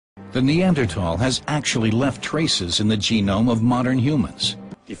The Neanderthal has actually left traces in the genome of modern humans.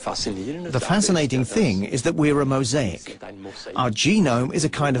 The fascinating thing is that we're a mosaic. Our genome is a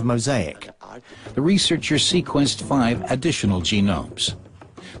kind of mosaic. The researchers sequenced 5 additional genomes.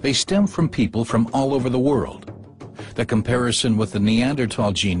 They stem from people from all over the world. The comparison with the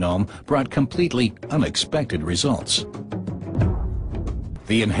Neanderthal genome brought completely unexpected results.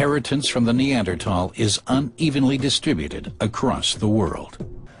 The inheritance from the Neanderthal is unevenly distributed across the world.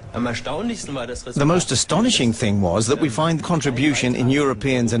 The most astonishing thing was that we find contribution in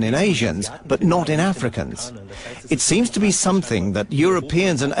Europeans and in Asians, but not in Africans. It seems to be something that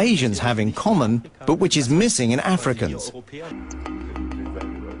Europeans and Asians have in common, but which is missing in Africans.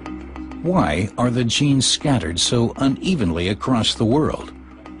 Why are the genes scattered so unevenly across the world?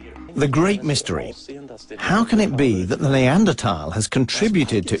 The great mystery. How can it be that the Neanderthal has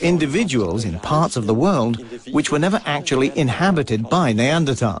contributed to individuals in parts of the world which were never actually inhabited by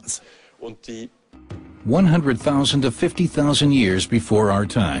Neanderthals? 100,000 to 50,000 years before our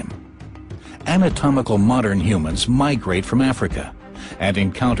time, anatomical modern humans migrate from Africa and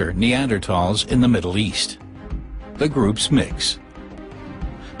encounter Neanderthals in the Middle East. The groups mix.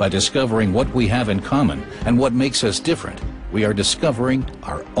 By discovering what we have in common and what makes us different, we are discovering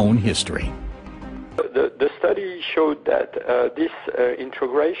our own history. The study showed that this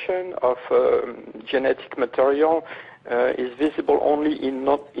integration of genetic material is visible only in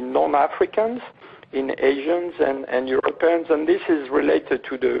non-Africans, in Asians and Europeans, and this is related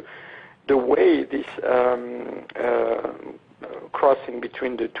to the way this crossing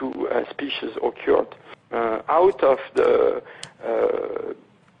between the two species occurred. Out of the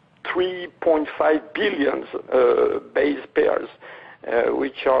 3.5 billion base pairs,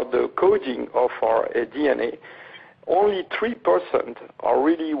 which are the coding of our DNA, only 3% are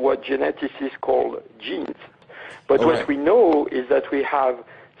really what geneticists call genes. But what we know is that we have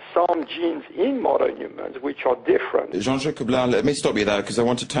some genes in modern humans which are different. Jean-Jacques Blin, let me stop you there because I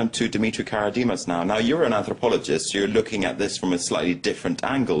want to turn to Dimitri Karadimas now. Now, you're an anthropologist. You're looking at this from a slightly different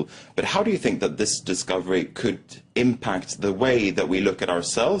angle. But how do you think that this discovery could impact the way that we look at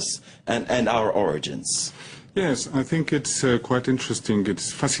ourselves and our origins? Yes, I think it's quite interesting.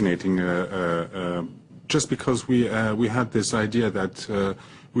 It's fascinating, just because we had this idea that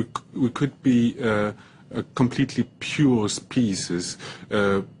we could be a completely pure species.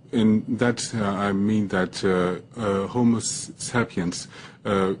 In that, I mean that Homo sapiens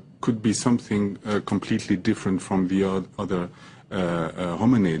could be something completely different from the other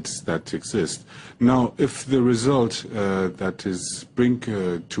hominids that exist. Now, if the result that is bring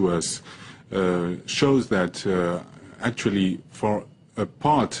to us shows that actually for a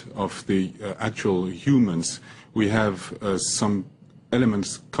part of the actual humans we have some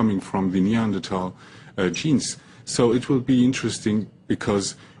elements coming from the Neanderthal genes, so it will be interesting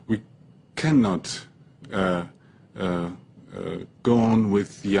because we cannot go on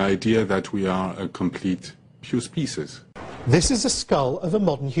with the idea that we are a complete pure species. This is a skull of a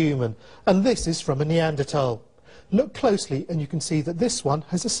modern human, and this is from a Neanderthal. Look closely and you can see that this one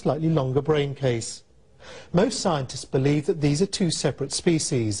has a slightly longer brain case. Most scientists believe that these are two separate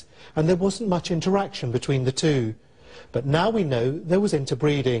species, and there wasn't much interaction between the two. But now we know there was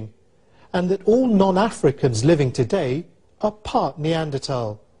interbreeding, and that all non-Africans living today are part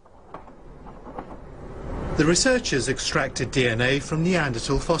Neanderthal. The researchers extracted DNA from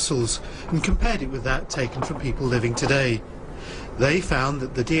Neanderthal fossils and compared it with that taken from people living today. They found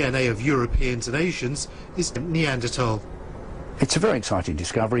that the DNA of Europeans and Asians is Neanderthal. It's a very exciting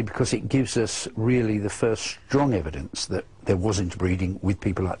discovery because it gives us really the first strong evidence that there was interbreeding with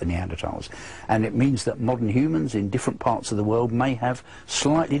people like the Neanderthals. And it means that modern humans in different parts of the world may have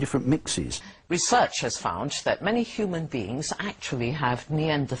slightly different mixes. Research has found that many human beings actually have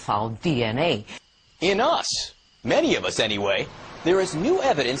Neanderthal DNA. In us, many of us anyway, there is new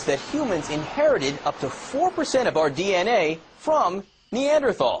evidence that humans inherited up to 4% of our DNA from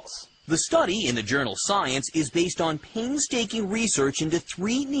Neanderthals. The study in the journal Science is based on painstaking research into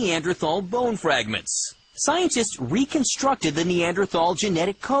 3 Neanderthal bone fragments. Scientists reconstructed the Neanderthal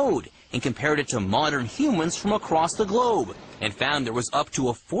genetic code and compared it to modern humans from across the globe and found there was up to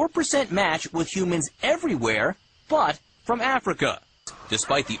a 4% match with humans everywhere but from Africa.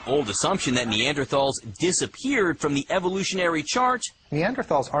 Despite the old assumption that Neanderthals disappeared from the evolutionary chart,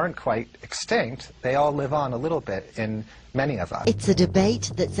 Neanderthals aren't quite extinct. They all live on a little bit in many of us. It's a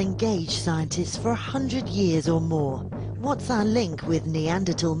debate that's engaged scientists for 100 years or more. What's our link with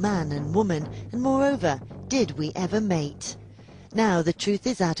Neanderthal man and woman? And moreover, did we ever mate? Now the truth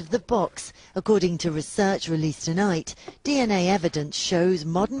is out of the box. According to research released tonight, DNA evidence shows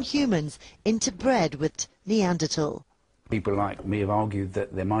modern humans interbred with Neanderthal. People like me have argued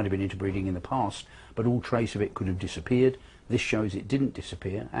that there might have been interbreeding in the past, but all trace of it could have disappeared. This shows it didn't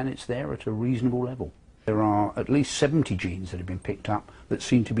disappear, and it's there at a reasonable level. There are at least 70 genes that have been picked up that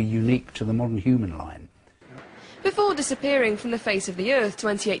seem to be unique to the modern human line. Before disappearing from the face of the Earth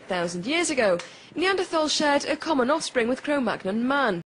 28,000 years ago, Neanderthals shared a common offspring with Cro-Magnon man.